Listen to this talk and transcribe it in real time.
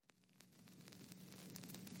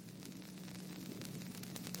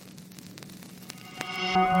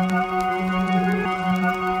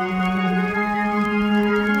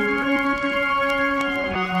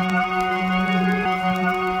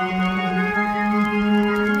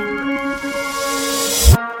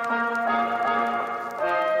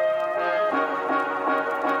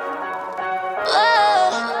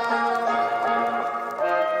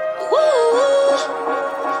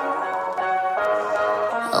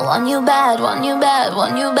Want you bad, want you bad,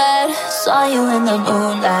 want you bad. Saw you in the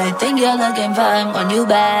moonlight, think you're looking fine. Want you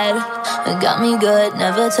bad, it got me good,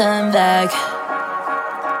 never turn back.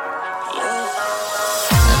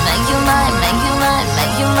 Make you mine, make you mine,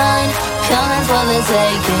 make you mine. Coming for the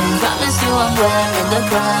taking, promise you I'm wearing the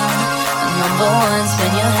crown. Number one,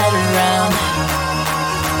 spin your head around.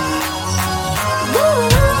 Woo.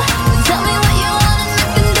 Tell me what you want and I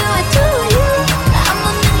can do it to you. I'm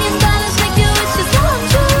 $1,000,000, make your wishes come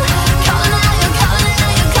true. Calling out, you're calling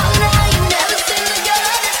out, you're calling out. You never seen a girl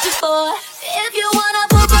like this before. If you wanna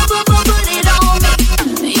put it on me,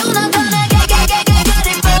 you're not gonna get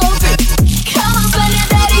it for free. Come on, spend your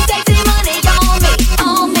dirty, sexy money on me,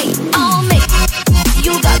 on me, on me.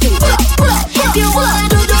 You got to. If you wanna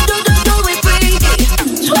do it freaky,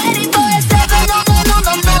 24/7,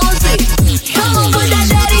 no, see. Come on, put that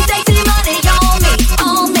dirty, sexy money on me,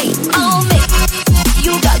 on me, on me.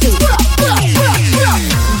 You got to.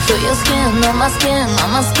 Feel your skin on my skin, on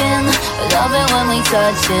my skin. Love it when we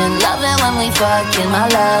touchin', love it when we fucking, my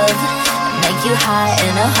love. Make you high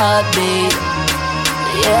in a heartbeat,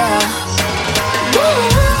 yeah. Woo.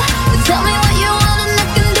 Tell me what you want and I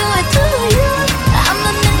can do it to you. I'm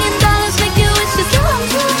 $1,000,000, make your wishes come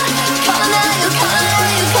true. Calling out, you're calling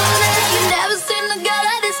out, you're calling out. You never seen a girl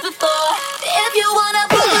like this before. If you wanna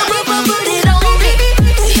put it on me, you know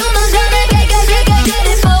gonna get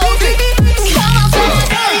it for free. Come on, spend that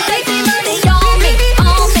dirty, sexy money on me,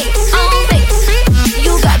 on me, on me.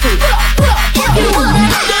 You got to. If you wanna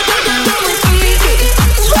do it freaky,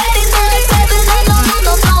 24/7,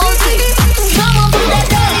 no, see. Come on, put that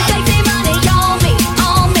dirty, sexy money on me,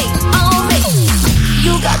 on me, on me.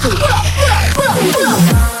 You got to.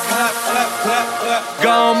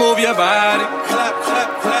 Gon' move your body,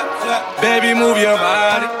 baby, move your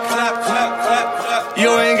body. You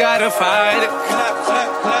ain't gotta fight it.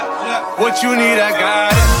 What you need, I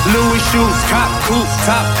got it. Louis shoes, cop coupe,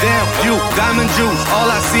 top down, you. Diamond juice, all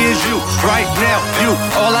I see is you. Right now, you.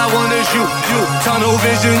 All I want is you. Tunnel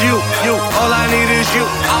vision, you. All I need is you.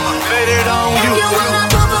 I'ma fit it on you. If you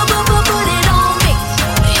wanna